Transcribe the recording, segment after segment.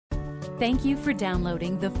Thank you for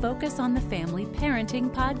downloading the Focus on the Family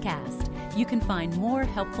Parenting Podcast. You can find more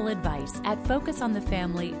helpful advice at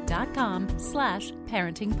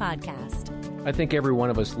focusonthefamily.com/parenting podcast. I think every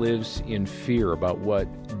one of us lives in fear about what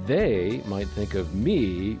they might think of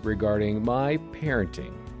me regarding my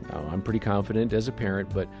parenting. Now, I'm pretty confident as a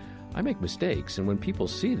parent, but I make mistakes. And when people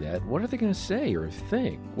see that, what are they going to say or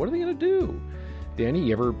think? What are they going to do? Danny,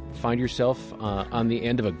 you ever find yourself on the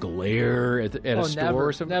end of a glare at a store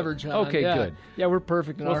or something? Never, John. Okay, good. Yeah, we're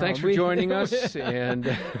perfect in our thanks home. for joining us.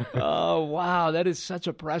 And oh, wow, that is such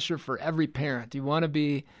a pressure for every parent. You want to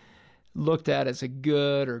be looked at as a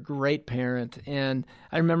good or great parent. And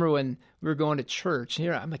I remember when we were going to church.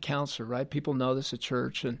 Here, I'm a counselor, right? People know this at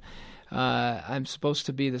church. And I'm supposed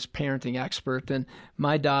to be this parenting expert. And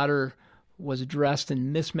my daughter was dressed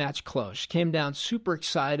in mismatched clothes. She came down super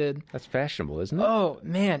excited. That's fashionable, isn't it? Oh,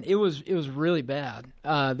 man, it was really bad,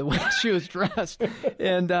 the way she was dressed.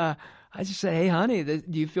 And I just said, hey, honey, do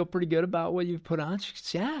you feel pretty good about what you've put on? She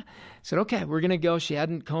said, yeah. I said, okay, we're going to go. She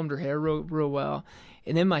hadn't combed her hair real well.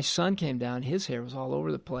 And then my son came down. His hair was all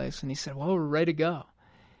over the place. And he said, well, we're ready to go.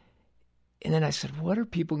 And then I said, what are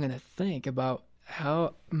people going to think about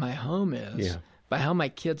how my home is by how my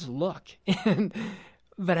kids look?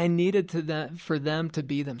 But I needed for them to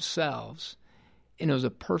be themselves. And it was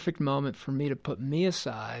a perfect moment for me to put me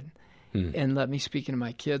aside and let me speak into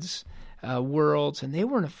my kids' worlds. And they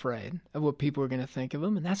weren't afraid of what people were going to think of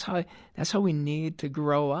them. And that's how we need to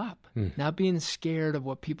grow up, not being scared of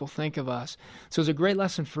what people think of us. So it was a great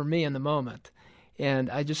lesson for me in the moment. And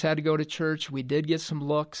I just had to go to church. We did get some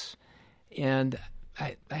looks. And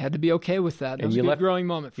I had to be okay with that. It was a good growing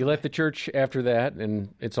moment for me. You left the church after that,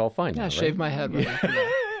 and it's all fine now, I right? shaved my head right after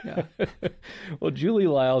that. Yeah. Well, Julie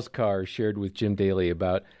Lyles Carr shared with Jim Daly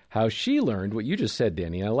about how she learned what you just said,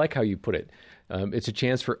 Danny. And I like how you put it. It's a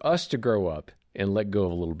chance for us to grow up and let go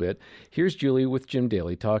of a little bit. Here's Julie with Jim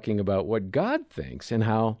Daly talking about what God thinks and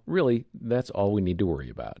how, really, that's all we need to worry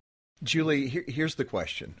about. Julie, here's the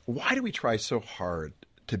question. Why do we try so hard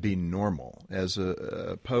to be normal as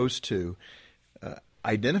opposed to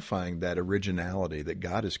identifying that originality that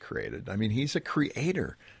God has created? I mean, He's a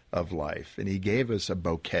creator of life, and He gave us a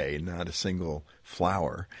bouquet, not a single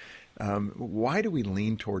flower. Why do we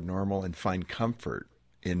lean toward normal and find comfort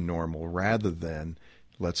in normal rather than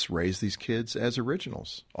let's raise these kids as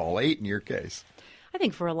originals, all 8 in your case? I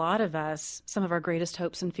think for a lot of us, some of our greatest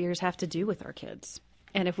hopes and fears have to do with our kids.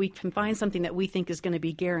 And if we can find something that we think is going to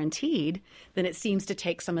be guaranteed, then it seems to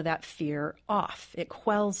take some of that fear off. It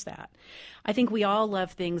quells that. I think we all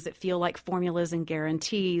love things that feel like formulas and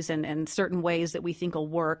guarantees and certain ways that we think will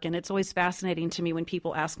work. And it's always fascinating to me when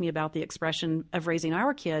people ask me about the expression of raising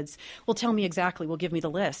our kids. Well, tell me exactly. Well, give me the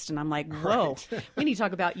list. And I'm like, whoa, we need to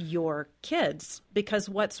talk about your kids, because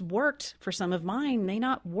what's worked for some of mine may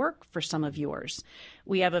not work for some of yours.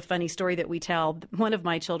 We have a funny story that we tell. One of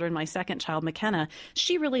my children, my second child, McKenna,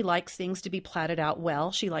 she really likes things to be platted out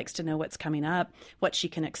well. She likes to know what's coming up, what she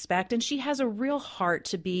can expect, and she has a real heart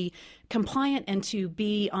to be compliant and to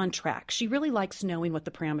be on track. She really likes knowing what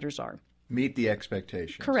the parameters are. Meet the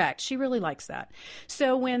expectations. Correct. She really likes that.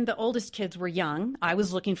 So when the oldest kids were young, I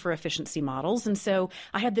was looking for efficiency models, and so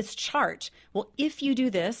I had this chart. Well, if you do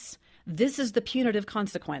this, this is the punitive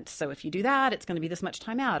consequence. So if you do that, it's going to be this much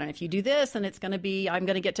time out. And if you do this, then it's going to be, I'm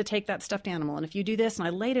going to get to take that stuffed animal. And if you do this, and I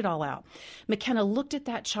laid it all out. McKenna looked at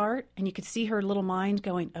that chart, and you could see her little mind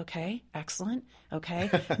going, okay, excellent, okay,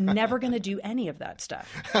 never going to do any of that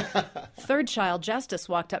stuff. Third child, Justice,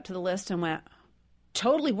 walked up to the list and went,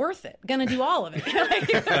 totally worth it. Going to do all of it.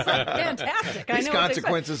 It was like, fantastic. These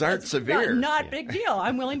consequences aren't severe. Not big deal.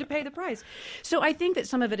 I'm willing to pay the price. So I think that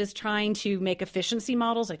some of it is trying to make efficiency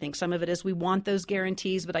models. I think some of it is we want those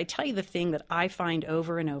guarantees. But I tell you the thing that I find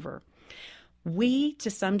over and over. We,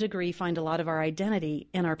 to some degree, find a lot of our identity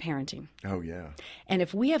in our parenting. Oh, yeah. And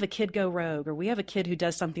if we have a kid go rogue, or we have a kid who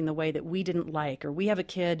does something the way that we didn't like, or we have a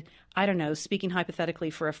kid, I don't know, speaking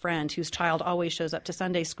hypothetically for a friend whose child always shows up to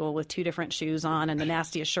Sunday school with 2 different shoes on and the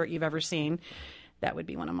nastiest shirt you've ever seen, that would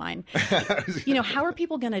be one of mine. How are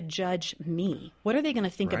people going to judge me? What are they going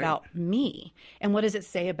to think about me? And what does it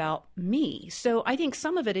say about me? So I think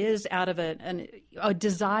some of it is out of a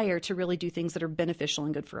desire to really do things that are beneficial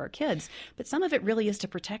and good for our kids. But some of it really is to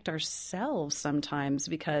protect ourselves sometimes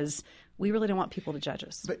because we really don't want people to judge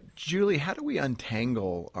us. But Julie, how do we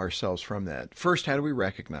untangle ourselves from that? First, how do we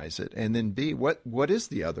recognize it? And then B, what is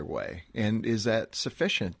the other way? And is that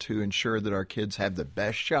sufficient to ensure that our kids have the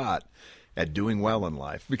best shot at doing well in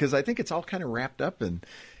life? Because I think it's all kind of wrapped up in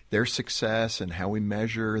their success and how we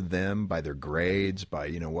measure them by their grades, by,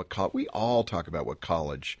 what college. We all talk about what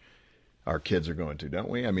college our kids are going to, don't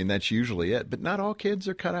we? I mean, that's usually it. But not all kids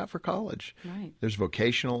are cut out for college. Right. There's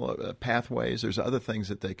vocational pathways. There's other things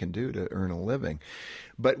that they can do to earn a living.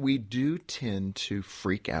 But we do tend to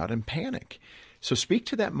freak out and panic. So speak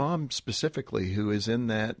to that mom specifically who is in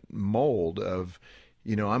that mold of,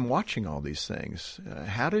 I'm watching all these things.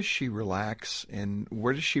 How does she relax, and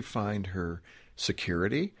where does she find her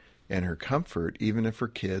security and her comfort, even if her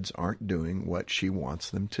kids aren't doing what she wants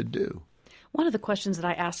them to do? One of the questions that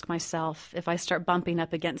I ask myself if I start bumping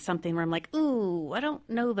up against something where I'm like, ooh, I don't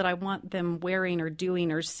know that I want them wearing or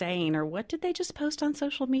doing or saying, or what did they just post on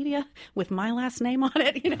social media with my last name on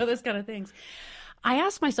it? Those kind of things. I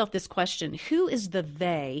ask myself this question: who is the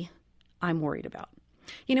they I'm worried about?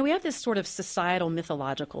 We have this sort of societal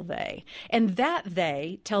mythological they, and that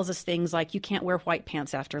they tells us things like you can't wear white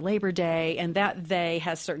pants after Labor Day, and that they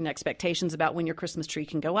has certain expectations about when your Christmas tree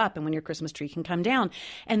can go up and when your Christmas tree can come down,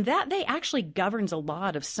 and that they actually governs a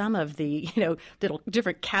lot of some of the, little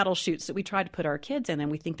different cattle chutes that we try to put our kids in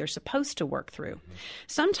and we think they're supposed to work through.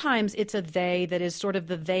 Sometimes it's a they that is sort of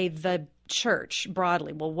the church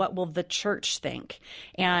broadly. Well, what will the church think?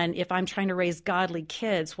 And if I'm trying to raise godly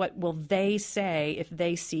kids, what will they say if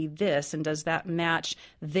they see this? And does that match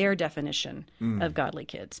their definition of godly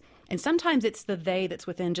kids? And sometimes it's the they that's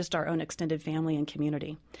within just our own extended family and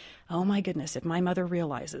community. Oh my goodness, if my mother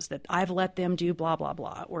realizes that I've let them do blah, blah,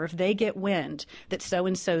 blah, or if they get wind that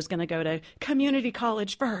so-and-so is going to go to community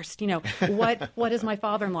college first, what is my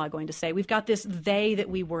father-in-law going to say? We've got this they that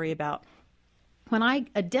we worry about. When I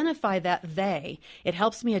identify that they, it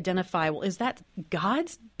helps me identify, well, is that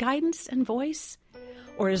God's guidance and voice?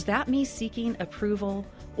 Or is that me seeking approval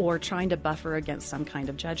or trying to buffer against some kind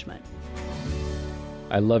of judgment?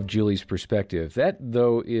 I love Julie's perspective. That,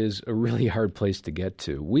 though, is a really hard place to get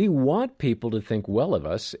to. We want people to think well of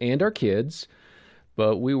us and our kids,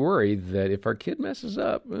 but we worry that if our kid messes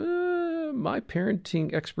up, my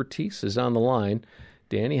parenting expertise is on the line.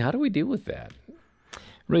 Danny, how do we deal with that?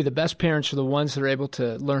 Really, the best parents are the ones that are able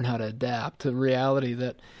to learn how to adapt to the reality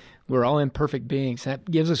that we're all imperfect beings. That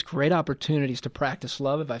gives us great opportunities to practice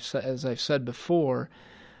love, as I've said before,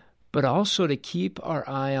 but also to keep our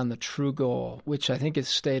eye on the true goal, which I think is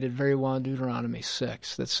stated very well in Deuteronomy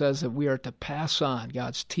 6, that says that we are to pass on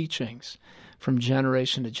God's teachings from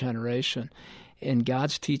generation to generation. And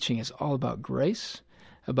God's teaching is all about grace,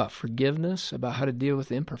 about forgiveness, about how to deal with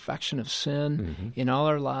the imperfection of sin in all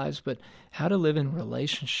our lives, but how to live in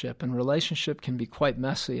relationship. And relationship can be quite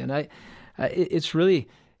messy. And it's really,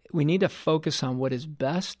 we need to focus on what is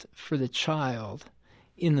best for the child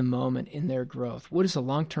in the moment, in their growth. What is the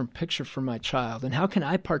long-term picture for my child? And how can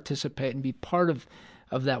I participate and be part of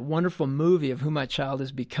that wonderful movie of who my child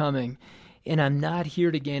is becoming? And I'm not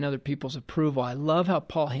here to gain other people's approval. I love how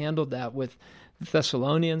Paul handled that with the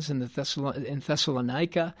Thessalonians and in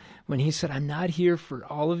Thessalonica, when he said, I'm not here for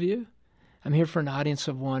all of you. I'm here for an audience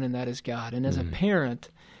of one, and that is God. And as a parent,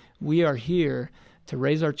 we are here to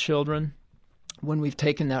raise our children when we've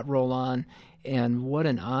taken that role on, and what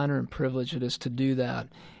an honor and privilege it is to do that.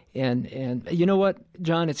 And you know what,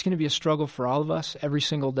 John, it's going to be a struggle for all of us every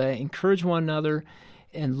single day. Encourage one another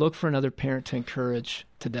and look for another parent to encourage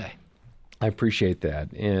today. I appreciate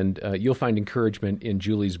that. And you'll find encouragement in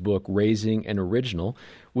Julie's book, Raising an Original.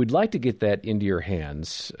 We'd like to get that into your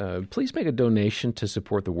hands. Please make a donation to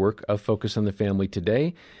support the work of Focus on the Family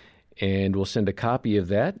today, and we'll send a copy of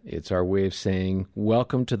that. It's our way of saying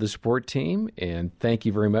welcome to the support team, and thank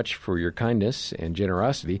you very much for your kindness and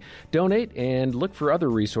generosity. Donate and look for other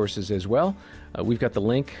resources as well. We've got the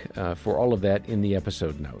link for all of that in the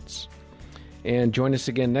episode notes. And join us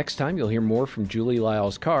again next time. You'll hear more from Julie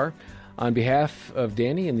Lyles Carr. On behalf of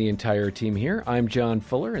Danny and the entire team here, I'm John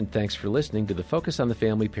Fuller, and thanks for listening to the Focus on the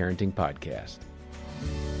Family Parenting Podcast.